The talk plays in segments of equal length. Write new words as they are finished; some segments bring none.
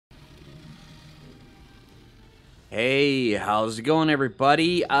Hey, how's it going,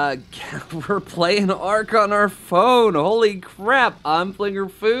 everybody? We're playing Ark on our phone. Holy crap! I'm Phlinger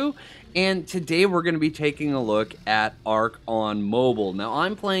Phoo, and today we're going to be taking a look at Ark on mobile. Now,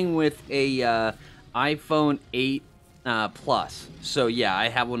 I'm playing with a iPhone 8 Plus. So yeah, I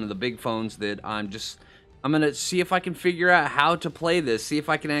have one of the big phones that I'm gonna see if I can figure out how to play this. See if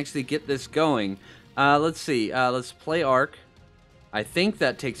I can actually get this going. Let's see. Let's play Ark. I think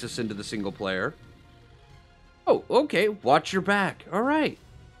that takes us into the single player. Oh, okay. Watch your back. All right.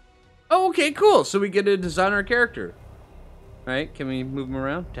 Oh, okay, cool. So we get to design our character. All right, can we move him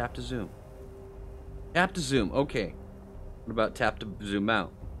around? Tap to zoom. Tap to zoom. Okay. What about tap to zoom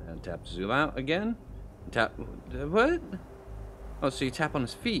out? And tap to zoom out again. Tap. What? Oh, so you tap on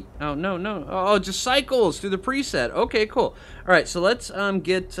his feet. Oh, no, no. Oh, it just cycles through the preset. Okay, cool. All right, so let's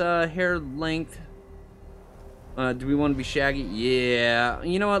get hair length. Do we want to be shaggy? Yeah.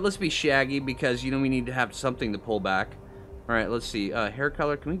 You know what? Let's be shaggy because, we need to have something to pull back. All right, let's see. Hair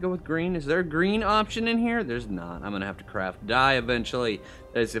color. Can we go with green? Is there a green option in here? There's not. I'm going to have to craft dye eventually.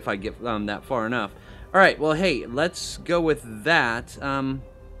 That is if I get that far enough. All right, well, hey, let's go with that. About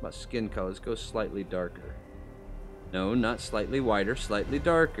skin color. Let's go slightly darker. No, not slightly whiter. Slightly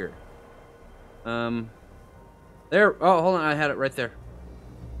darker. There. Oh, hold on. I had it right there.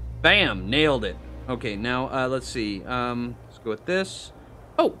 Bam. Nailed it. Okay, now let's see. Let's go with this.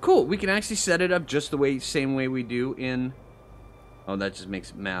 Oh, cool. We can actually set it up just the same way we do in. Oh, that just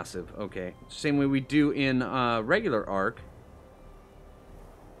makes it massive. Okay, same way we do in regular Ark.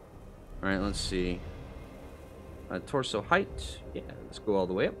 All right, let's see. Torso height. Yeah, let's go all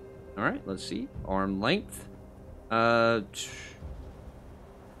the way up. All right, let's see. Arm length. Arm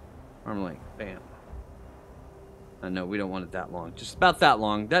length. Bam. No, we don't want it that long. Just about that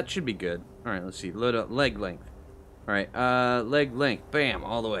long. That should be good. All right, let's see. Load up leg length. All right, leg length. Bam,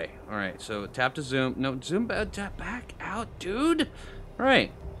 all the way. All right, so tap to zoom. No, zoom tap back out, dude. All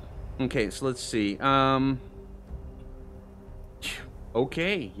right. Okay, so let's see.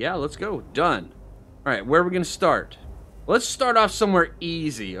 Okay, yeah, let's go. Done. All right, where are we gonna start? Let's start off somewhere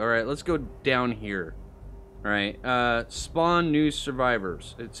easy. All right, let's go down here. All right, spawn new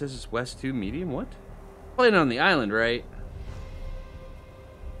survivors. It says it's West 2 medium. What? Playing on the island, right?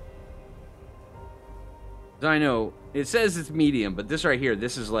 I know it says it's medium, but this right here,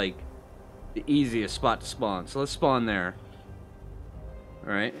 this is like the easiest spot to spawn. So let's spawn there.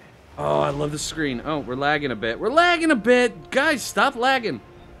 All right. Oh, I love the screen. Oh, we're lagging a bit. We're lagging a bit, guys. Stop lagging.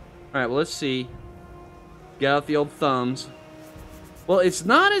 All right. Well, let's see. Get out the old thumbs. Well, it's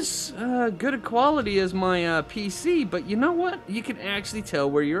not as good a quality as my PC, but you know what? You can actually tell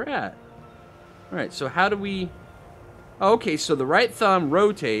where you're at. All right, so how do we... Oh, okay, so the right thumb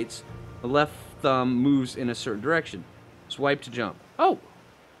rotates, the left thumb moves in a certain direction. Swipe to jump. Oh,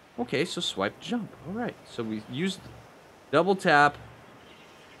 okay, so swipe to jump. All right, so we use double tap.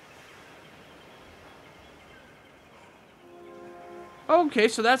 Okay,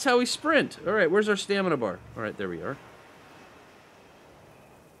 so that's how we sprint. All right, where's our stamina bar? All right, there we are.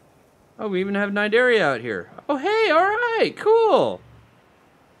 Oh, we even have Nidaria out here. Oh, hey, all right, cool.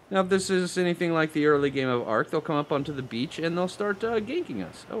 Now, if this is anything like the early game of Ark, they'll come up onto the beach and they'll start ganking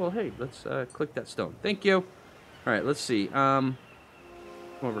us. Oh, well, hey, let's click that stone. Thank you. All right, let's see. Come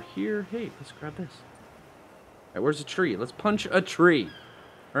over here. Hey, let's grab this. All right, where's the tree? Let's punch a tree.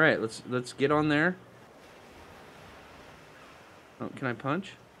 All right, let's get on there. Oh, can I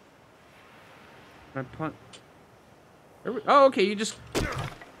punch? Can I punch? Oh, okay, you just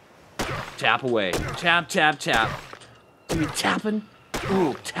tap away. Tap, tap, tap. You tapping?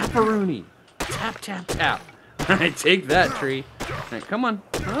 Ooh, taparoonie. Tap, tap, tap. Alright, take that, tree. Alright, come on.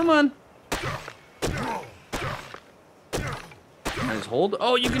 Come on. Can I just hold?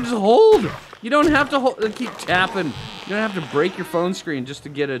 Oh, you can just hold. You don't have to hold. Keep tapping. You don't have to break your phone screen just to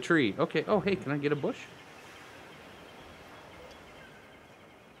get a tree. Okay. Oh, hey, can I get a bush?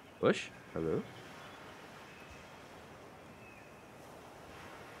 Bush? Hello?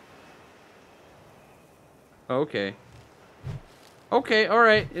 Okay. Okay,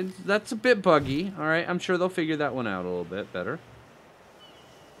 alright. That's a bit buggy. Alright, I'm sure they'll figure that one out a little bit better.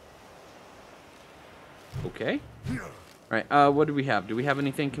 Okay. Alright, what do we have? Do we have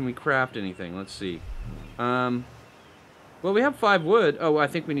anything? Can we craft anything? Let's see. Well, we have 5 wood. Oh, I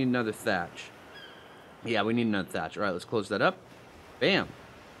think we need another thatch. Yeah, we need another thatch. Alright, let's close that up. Bam.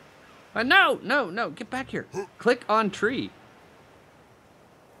 No, no, no. Get back here. Click on tree.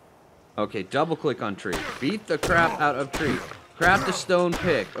 Okay, double click on tree. Beat the crap out of tree. Craft a stone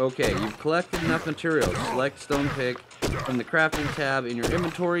pick. Okay, you've collected enough materials. Select stone pick from the crafting tab in your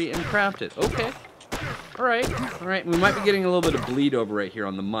inventory and craft it. Okay. All right. All right. We might be getting a little bit of bleed over right here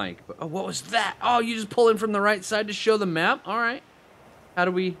on the mic. But, oh, what was that? Oh, you just pull in from the right side to show the map? All right. How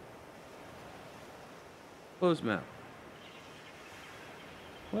do we... Close map.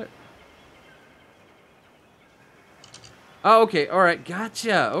 What? Oh, okay. All right.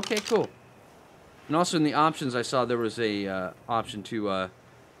 Gotcha. Okay, cool. And also in the options, I saw there was a option to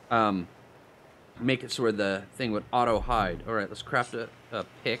make it so where the thing would auto-hide. All right, let's craft a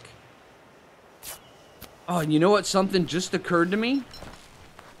pick. Oh, and you know what? Something just occurred to me.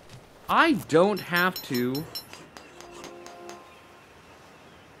 I don't have to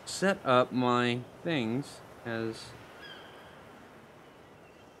set up my things as...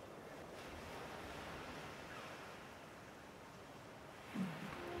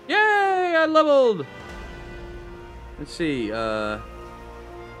 Yay! I leveled! Let's see, sure.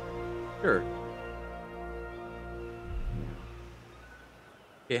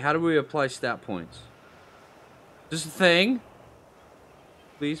 Okay, how do we apply stat points? Just a thing?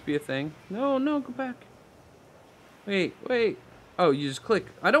 Please be a thing. No, no, go back. Wait, wait. Oh, you just click.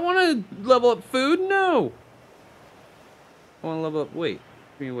 I don't want to level up food, no! I want to level up weight.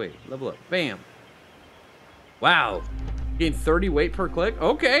 Give me weight. Level up. Bam. Wow. Gain 30 weight per click?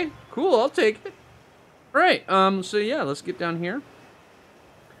 Okay, cool, I'll take it. Alright, so yeah, let's get down here.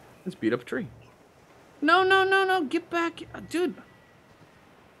 Let's beat up a tree. No, no, no, no, get back. Dude.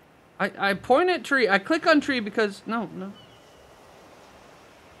 I point at tree. I click on tree because... No, no.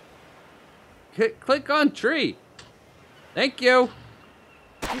 Click on tree. Thank you.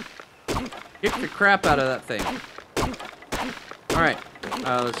 Kick the crap out of that thing. Alright,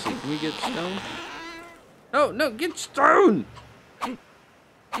 let's see. Can we get stone? No, no, get stone!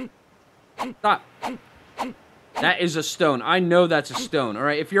 Stop. That is a stone. I know that's a stone.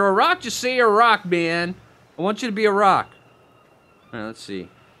 Alright, if you're a rock, just say you're a rock, man. I want you to be a rock. Alright, let's see.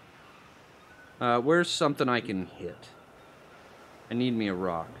 Where's something I can hit? I need me a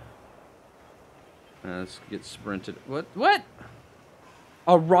rock. Let's get sprinted. What? What?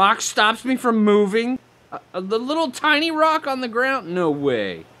 A rock stops me from moving? The little tiny rock on the ground? No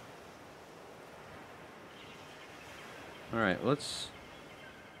way. Alright, let's...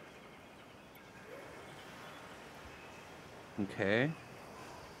 Okay.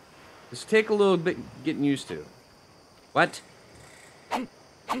 Let's take a little bit getting used to. What?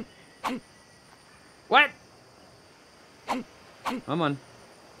 What? Come on.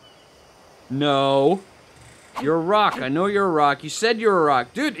 No. You're a rock. I know you're a rock. You said you're a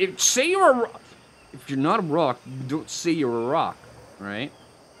rock. Dude, say you're a rock. If you're not a rock, don't say you're a rock. Right?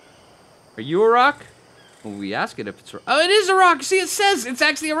 Are you a rock? Well, we ask it if it's a rock. Oh, it is a rock. See, it says it's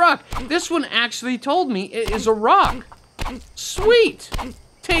actually a rock. This one actually told me it is a rock. Sweet.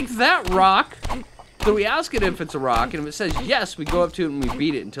 Take that, rock. So we ask it if it's a rock, and if it says yes, we go up to it and we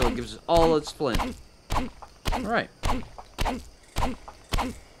beat it until it gives us all its flint. All right.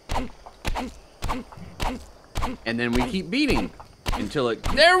 And then we keep beating until it...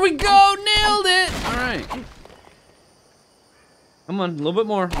 There we go! Nailed it! All right. Come on, a little bit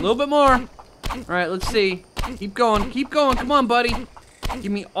more. A little bit more. All right, let's see. Keep going. Keep going. Come on, buddy.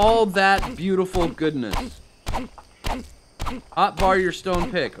 Give me all that beautiful goodness. Hotbar your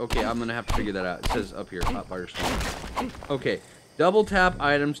stone pick. Okay, I'm gonna have to figure that out. It says up here, hotbar your stone. Okay, double tap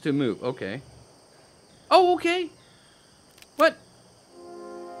items to move. Okay. Oh, okay. What?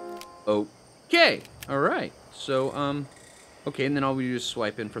 Okay. All right. So, okay, and then all we do is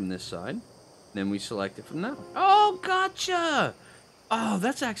swipe in from this side. Then we select it from that one. Oh, gotcha. Oh,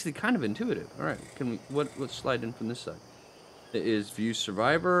 that's actually kind of intuitive. All right, can we? Let's slide in from this side. It is view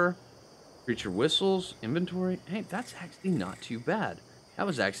survivor. Creature whistles, inventory. Hey, that's actually not too bad. That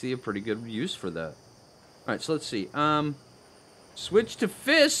was actually a pretty good use for that. Alright, so let's see. Switch to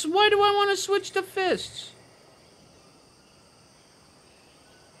fists? Why do I want to switch to fists?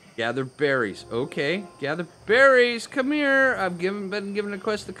 Gather berries. Okay, gather berries. Come here. I've been given a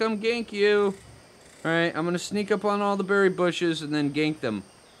quest to come gank you. Alright, I'm going to sneak up on all the berry bushes and then gank them.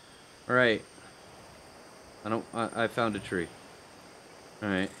 Alright. I found a tree.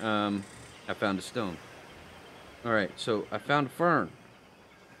 Alright, I found a stone. Alright, so I found a fern.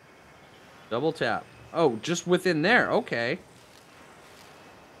 Double tap. Oh, just within there. Okay.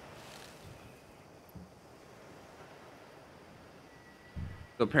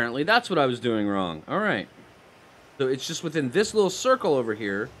 So apparently that's what I was doing wrong. Alright. So it's just within this little circle over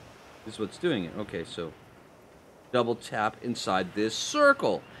here is what's doing it. Okay, so double tap inside this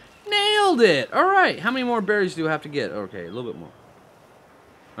circle. Nailed it! Alright, how many more berries do I have to get? Okay, a little bit more.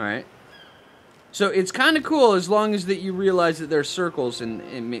 Alright. So it's kind of cool as long as that you realize that there are circles, and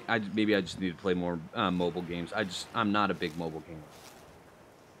maybe I just need to play more mobile games. I'm not a big mobile gamer.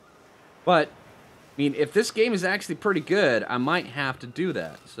 But mean, if this game is actually pretty good, I might have to do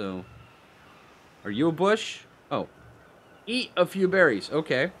that. So, are you a bush? Oh, eat a few berries.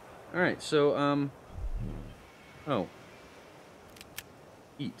 Okay. All right. So, oh,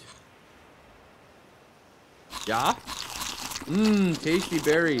 eat. Yeah. Mmm, tasty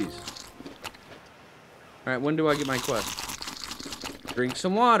berries. All right. When do I get my quest? Drink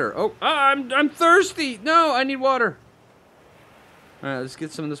some water. Oh, I'm thirsty. No, I need water. All right, let's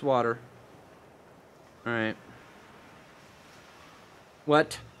get some of this water. All right.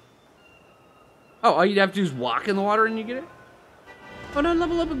 What? Oh, all you'd have to do is walk in the water and you get it? Oh, did I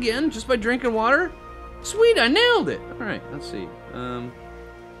level up again just by drinking water? Sweet, I nailed it. All right, let's see.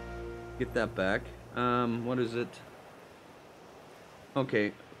 Get that back. What is it?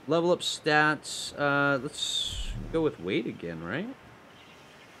 Okay, level up stats. Let's go with weight again, right?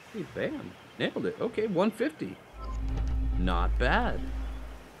 Hey, bam, nailed it. Okay, 150. Not bad.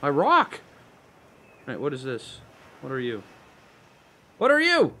 My rock. All right, what is this? What are you? What are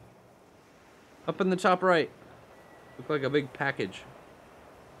you? Up in the top right. Look like a big package.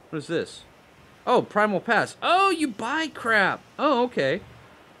 What is this? Oh, Primal Pass. Oh, you buy crap. Oh, okay. All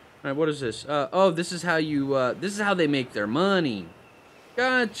right, what is this? Oh, this is how you, this is how they make their money.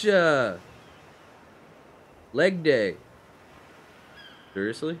 Gotcha. Leg day.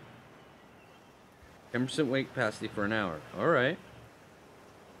 Seriously? 10% weight capacity for an hour. All right.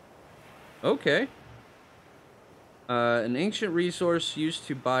 Okay. An ancient resource used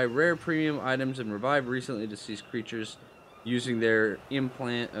to buy rare premium items and revive recently deceased creatures using their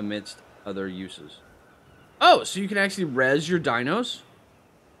implant amidst other uses. Oh, so you can actually res your dinos?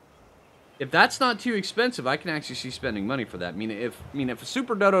 If that's not too expensive, I can actually see spending money for that. I mean, if a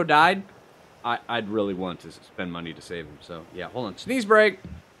Super Dodo died, I'd really want to spend money to save him. So, yeah, hold on. Sneeze break.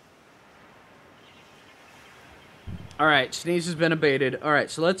 All right, sneeze has been abated. All right,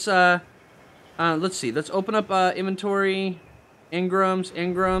 so let's see. Let's open up inventory.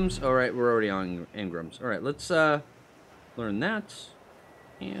 Engrams. All right, we're already on engrams. All right, let's learn that.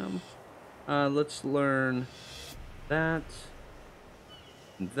 Let's learn that.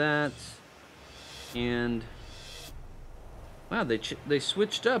 That. And wow, they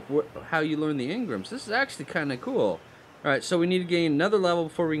switched up how you learn the engrams. This is actually kind of cool. All right, so we need to gain another level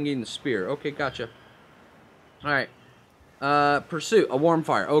before we can gain the spear. Okay, gotcha. All right. Pursuit, a warm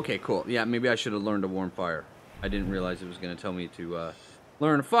fire. Okay, cool. Yeah, maybe I should have learned a warm fire. I didn't realize it was going to tell me to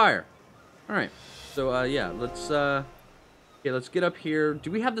learn a fire. All right. So yeah, let's get up here.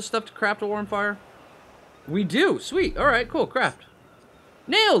 Do we have the stuff to craft a warm fire? We do. Sweet. All right, cool. Craft.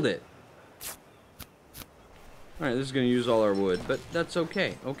 Nailed it. All right, this is going to use all our wood, but that's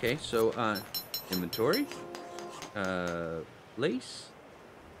okay. Okay, so inventory. Lace.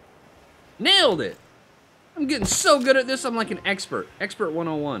 Nailed it. I'm getting so good at this, I'm like an expert. Expert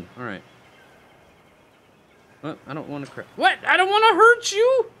 101. All right. Well, I don't want to craft. What? I don't want to hurt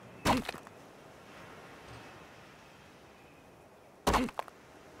you?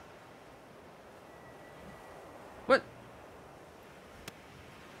 What?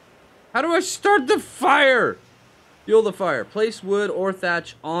 How do I start the fire? Fuel the fire. Place wood or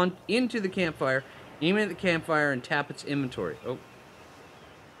thatch into the campfire. Aim it at the campfire and tap its inventory. Oh.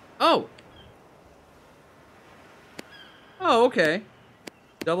 Oh. Oh, okay.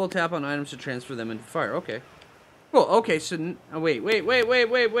 Double tap on items to transfer them into fire. Okay. Cool. Okay, so... Oh, wait.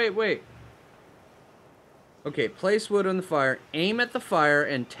 Okay, place wood on the fire, aim at the fire,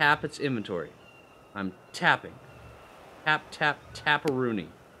 and tap its inventory. I'm tapping. Tap, tap, tap-a-rooney.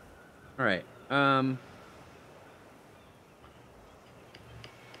 Alright,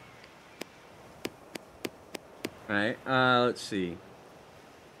 Alright, let's see.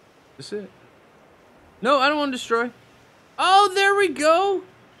 Is this it? No, I don't want to destroy. Oh, there we go!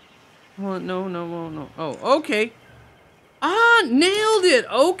 Oh, no. Oh, okay. Ah, nailed it!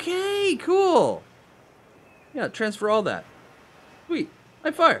 Okay, cool. Yeah, transfer all that. Sweet.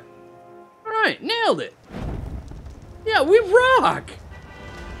 Light fire. Alright, nailed it. Yeah, we rock!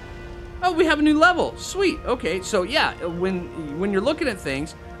 Oh, we have a new level. Sweet. Okay, so yeah, when you're looking at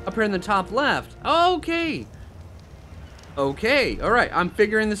things, up here in the top left. Okay. Okay, alright, I'm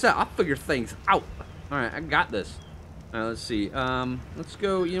figuring this out. I'll figure things out. Alright, I got this. Alright, let's see. Let's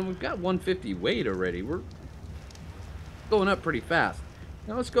go, we've got 150 weight already. We're going up pretty fast.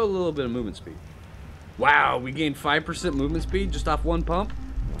 Now let's go a little bit of movement speed. Wow, we gained 5% movement speed just off one pump?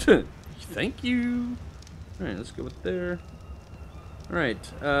 Thank you. Alright, let's go with there.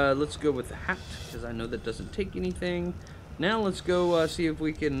 Alright, let's go with the hat, because I know that doesn't take anything. Now let's go see if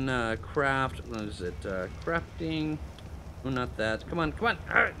we can craft, what is it, crafting. Oh, not that. Come on.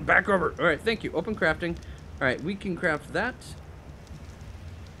 Alright, back over. Alright, thank you. Open crafting. Alright, we can craft that.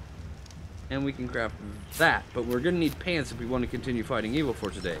 And we can craft that. But we're going to need pants if we want to continue fighting evil for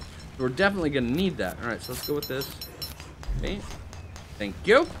today. We're definitely going to need that. Alright, so let's go with this. Okay. Thank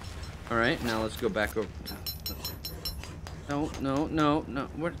you. Alright, now let's go back over. No.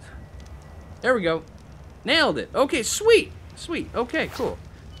 What? There we go. Nailed it. Okay, sweet. Sweet. Okay, cool.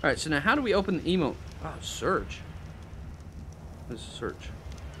 Alright, so now how do we open the emote? Oh, search. Let's search.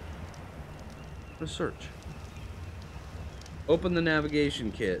 Let's search. Open the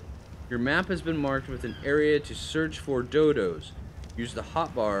navigation kit. Your map has been marked with an area to search for dodos. Use the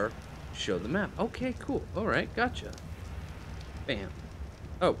hotbar to show the map. Okay, cool. Alright, gotcha. Bam.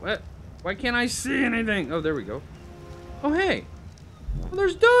 Oh, what? Why can't I see anything? Oh, there we go. Oh, hey. Well,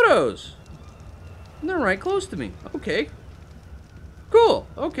 there's dodos. And they're right close to me. Okay. Cool.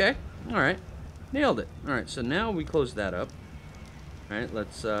 Okay. Alright. Nailed it. Alright, so now we close that up. Alright,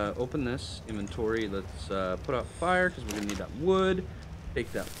 let's open this inventory. Let's put out fire because we're going to need that wood.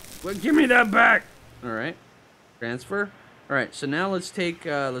 Take that. Well, give me that back. Alright. Transfer. Alright, so now let's take,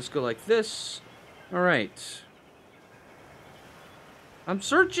 let's go like this. Alright. I'm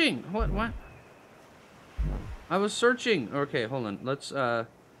searching. What? I was searching. Okay, hold on. Let's,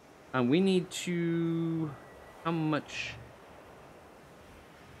 we need to, how much?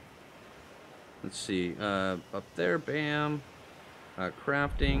 Let's see, up there, bam.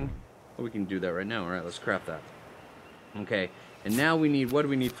 Crafting. Oh, we can do that right now. Alright, let's craft that. Okay, and now we need, what do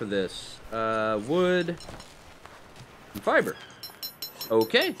we need for this? Wood and fiber.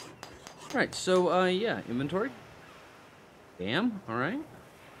 Okay. Alright, so, yeah, inventory. Bam, alright.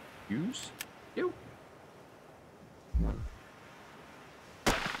 Use. Yo.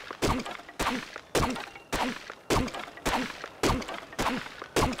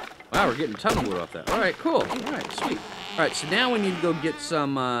 Wow, we're getting a ton of wood off that. Alright, cool. Alright, sweet. Alright, so now we need to go get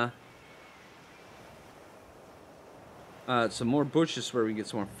some more bushes where we get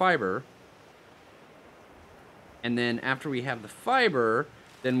some more fiber. And then after we have the fiber,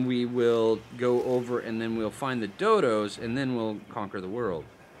 then we will go over and then we'll find the dodos and then we'll conquer the world.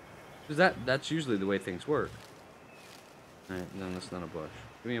 Because that's usually the way things work. Alright, no, that's not a bush.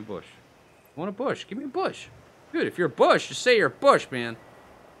 Give me a bush. I want a bush. Give me a bush. Good, if you're a bush, just say you're a bush, man.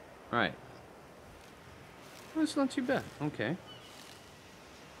 Alright. Well, that's not too bad. Okay.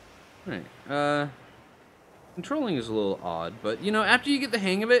 Alright. Controlling is a little odd, but, you know, after you get the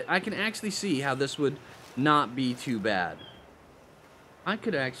hang of it, I can actually see how this would not be too bad. I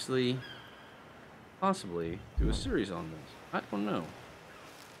could actually possibly do a series on this. I don't know.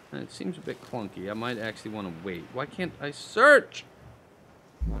 It seems a bit clunky. I might actually want to wait. Why can't I search?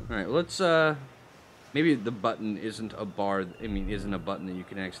 Alright, let's, maybe the button isn't a bar, isn't a button that you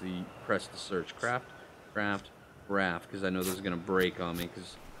can actually press to search. Craft, because I know those are going to break on me,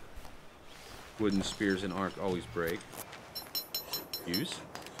 because wooden spears in Ark always break. Use.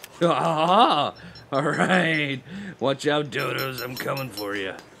 Ah! Alright! Watch out, dodos, I'm coming for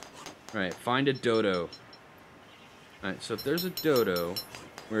you. Alright, find a dodo. Alright, so if there's a dodo,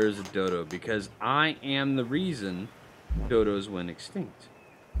 where is a dodo? Because I am the reason dodos went extinct.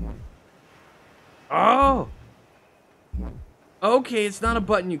 Oh! Okay, it's not a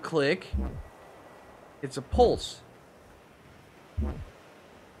button you click. It's a pulse.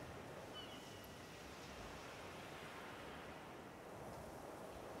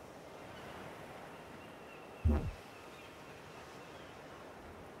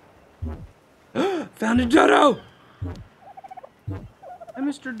 Found a dodo! Hi,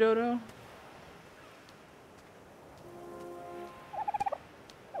 Mr. Dodo.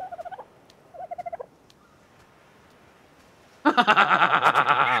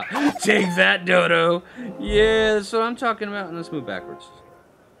 Take that, dodo. Yeah, that's what I'm talking about. And let's move backwards.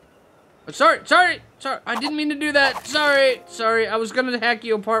 Oh, sorry. I didn't mean to do that. Sorry. I was gonna hack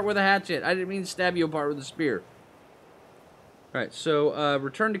you apart with a hatchet. I didn't mean to stab you apart with a spear. Alright, so,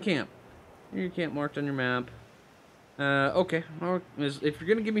 return to camp. Your camp marked on your map. Okay. If you're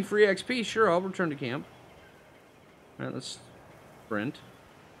gonna give me free XP, sure, I'll return to camp. Alright, let's sprint.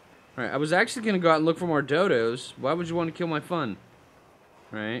 Alright, I was actually gonna go out and look for more dodos. Why would you want to kill my fun?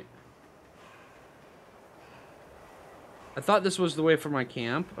 Right. I thought this was the way for my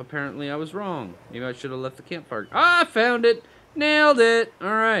camp. Apparently, I was wrong. Maybe I should have left the campfire. Ah, I found it! Nailed it!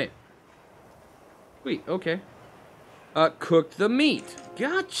 Alright. Sweet, okay. Cook the meat.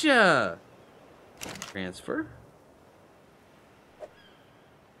 Gotcha! Transfer.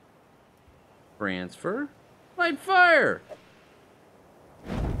 Light fire!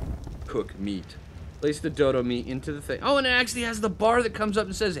 Cook meat. Place the dodo meat into the thing. Oh, and it actually has the bar that comes up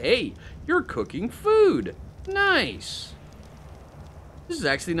and says, hey, you're cooking food. Nice. This is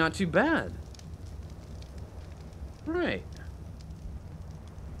actually not too bad. Right.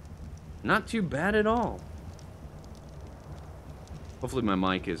 Not too bad at all. Hopefully my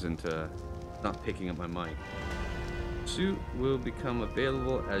mic isn't not picking up my mic. Suit will become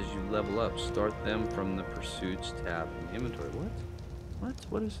available as you level up. Start them from the Pursuits tab in the inventory. What?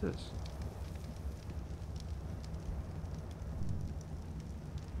 What is this?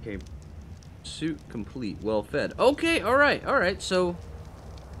 Okay. Suit complete. Well fed. Okay, alright. So,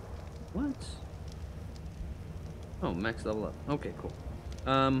 what? Oh, max level up. Okay, cool.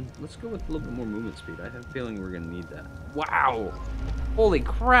 Let's go with a little bit more movement speed. I have a feeling we're gonna need that. Wow! Holy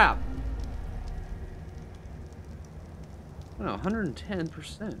crap! Wow,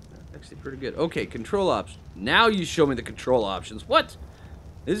 110%. That's actually pretty good. Okay, control options. Now you show me the control options. What?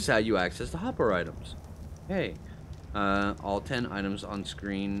 This is how you access the hopper items. Hey. All 10 items on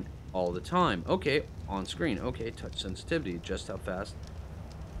screen all the time. Okay, on screen. Okay, touch sensitivity. Just how fast.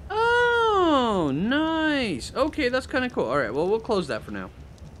 Oh, nice. Okay, that's kind of cool. All right, well, we'll close that for now.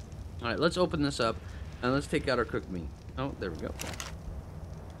 All right, let's open this up, and let's take out our cooked meat. Oh, there we go.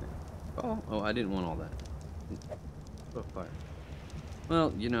 Oh, I didn't want all that. Oh, fire.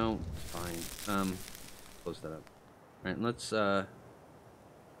 Well, you know, fine. Close that up. All right, let's,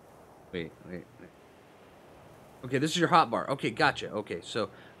 wait. Okay, this is your hot bar. Okay, gotcha. Okay, so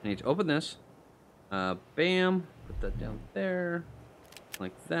I need to open this. Bam. Put that down there.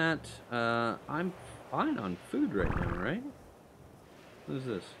 Like that. I'm fine on food right now, right? What is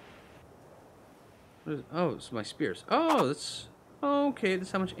this? Oh, it's my spears. Oh, that's... Okay,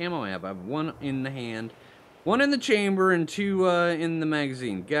 that's how much ammo I have. I have one in the hand, one in the chamber, and two in the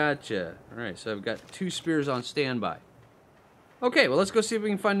magazine. Gotcha. Alright, so I've got 2 spears on standby. Okay, well, let's go see if we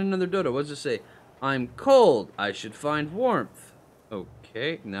can find another dodo. What does it say? I'm cold. I should find warmth.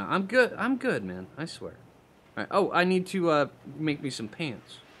 Okay, no, I'm good, man. I swear. Alright, oh, I need to make me some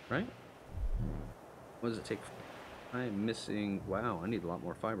pants, right? What does it take? I'm missing... Wow, I need a lot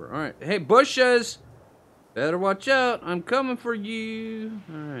more fiber. Alright, hey, bushes! Better watch out. I'm coming for you.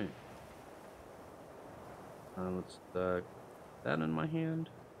 Alright. Let's put that in my hand.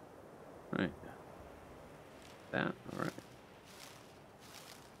 Alright. That, alright.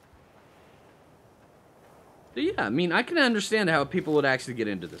 So yeah, I mean, I can understand how people would actually get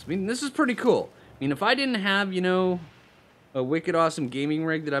into this. I mean, this is pretty cool. I mean, if I didn't have, you know, a wicked awesome gaming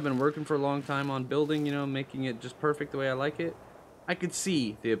rig that I've been working for a long time on building, you know, making it just perfect the way I like it, I could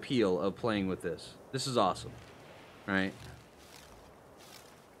see the appeal of playing with this. This is awesome. Right?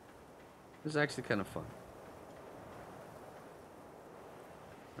 This is actually kind of fun.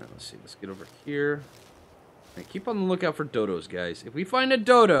 Alright, let's see. Let's get over here. Right, keep on the lookout for dodos, guys. If we find a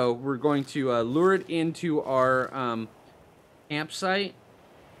dodo, we're going to lure it into our campsite,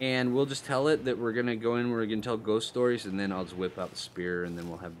 and we'll just tell it that we're going to go in, we're going to tell ghost stories, and then I'll just whip out the spear, and then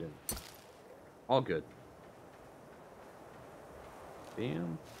we'll have dinner. All good.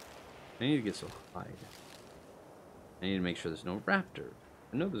 Bam. I need to get some hide. I need to make sure there's no raptor.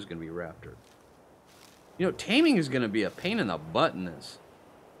 I know there's going to be a raptor. You know, taming is going to be a pain in the butt in this.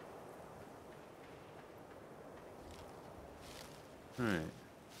 Alright.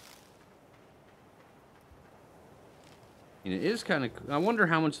 And it is kind of... I wonder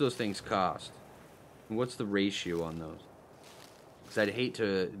how much those things cost. And what's the ratio on those? Because I'd hate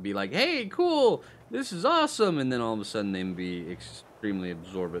to be like, hey, cool, this is awesome, and then all of a sudden they'd be extremely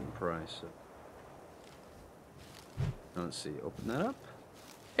absorbent in price. So. Let's see, open that up.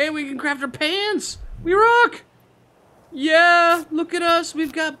 Hey, we can craft our pants! We rock! Yeah, look at us,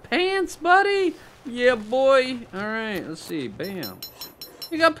 we've got pants, buddy! Yeah, boy! Alright, let's see, bam.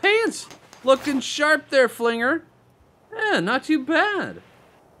 We got pants! Looking sharp there, Phlinger. Yeah, not too bad.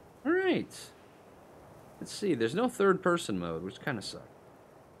 Alright. Let's see, there's no third person mode, which kind of sucks.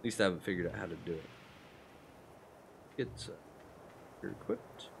 At least I haven't figured out how to do it. It's you're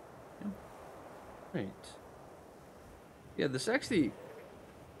equipped. Yeah. Right. Yeah, this actually...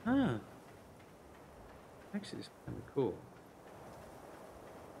 Huh. Actually, it's kind of cool.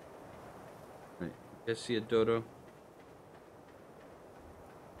 Right, you guys see a dodo?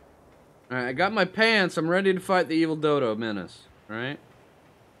 Alright, I got my pants. I'm ready to fight the evil dodo menace. Alright?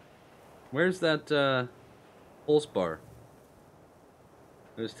 Where's that, pulse bar?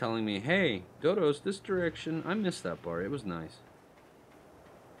 It was telling me, hey, dodo's this direction. I missed that bar. It was nice.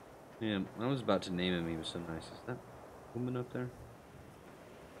 Yeah, I was about to name him. He was so nice. Is that woman up there?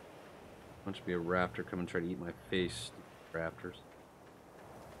 Wants to be a raptor. Come and try to eat my face. Raptors.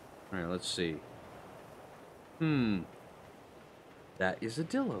 Alright, let's see. That is a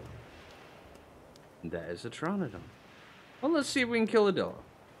dillo. That is a Pteranodon. Well, let's see if we can kill a dillo.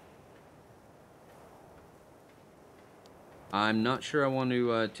 I'm not sure I want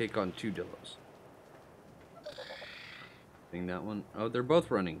to take on 2 dillos. I think that one... Oh, they're both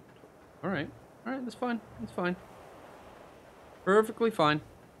running. Alright. Alright, that's fine. That's fine. Perfectly fine.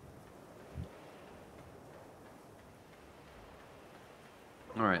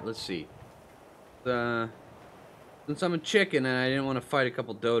 Alright, let's see. Since I'm a chicken and I didn't want to fight a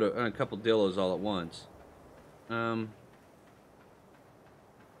couple dillos all at once.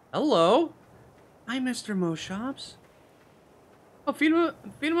 Hello? Hi, Mr. Moshops. Oh, feed him a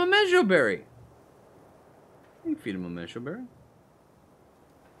Mejo berry. You can feed him a Mejo berry.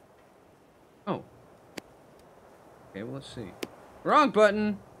 Oh. Okay, well, let's see. Wrong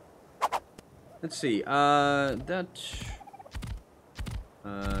button. Let's see.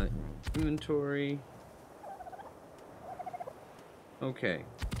 Inventory. Okay.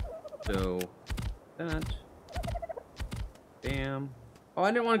 So, that. Bam. Oh,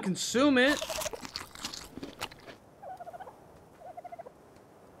 I didn't want to consume it.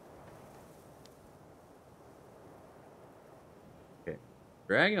 Okay.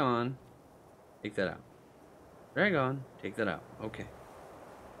 Drag on. Take that out. Drag on. Take that out. Okay.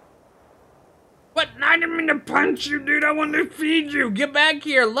 What? I didn't mean to punch you, dude. I wanted to feed you. Get back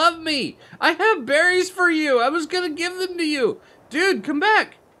here. Love me. I have berries for you. I was going to give them to you. Dude, come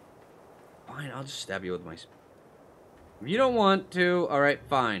back. Fine, I'll just stab you with my... If you don't want to, alright,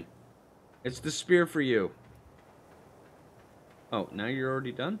 fine. It's the spear for you. Oh, now you're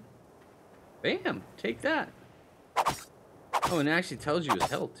already done? Bam! Take that. Oh, and it actually tells you his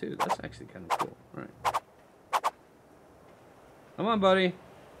health, too. That's actually kind of cool. Alright. Come on, buddy.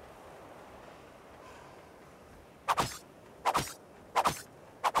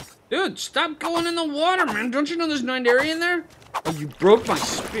 Dude, stop going in the water, man. Don't you know there's Nidaria in there? Oh, you broke my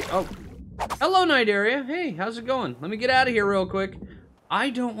spear. Oh. Hello, Nidaria. Hey, how's it going? Let me get out of here real quick. I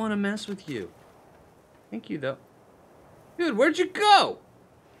don't want to mess with you. Thank you, though. Dude, where'd you go?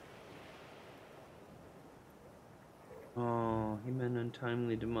 Oh, he meant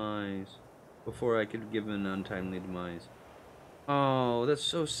untimely demise. Before I could give him an untimely demise. Oh, that's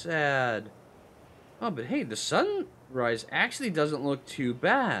so sad. Oh, but hey, the sunrise actually doesn't look too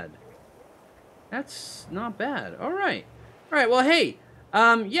bad. That's not bad. Alright. Alright, well, hey.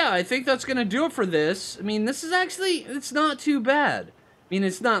 Yeah, I think that's gonna do it for this. I mean, this is actually, it's not too bad. I mean,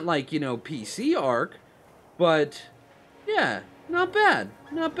 it's not like, you know, PC Ark. But, yeah, not bad.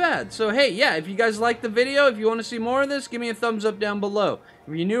 Not bad. So, hey, yeah, if you guys liked the video, if you want to see more of this, give me a thumbs up down below.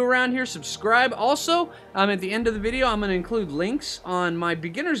 If you're new around here, subscribe. Also, at the end of the video, I'm going to include links on my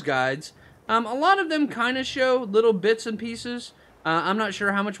beginner's guides. A lot of them kind of show little bits and pieces. I'm not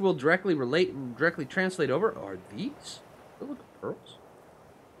sure how much will directly translate over. Are these silica pearls?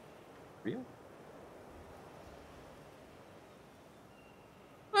 Real?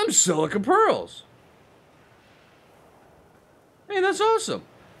 I'm silica pearls. Hey, that's awesome.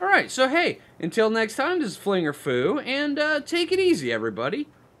 Alright, so hey, until next time, this is Phlinger Phoo, and take it easy, everybody.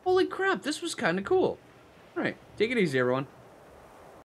 Holy crap, this was kind of cool. Alright, take it easy, everyone.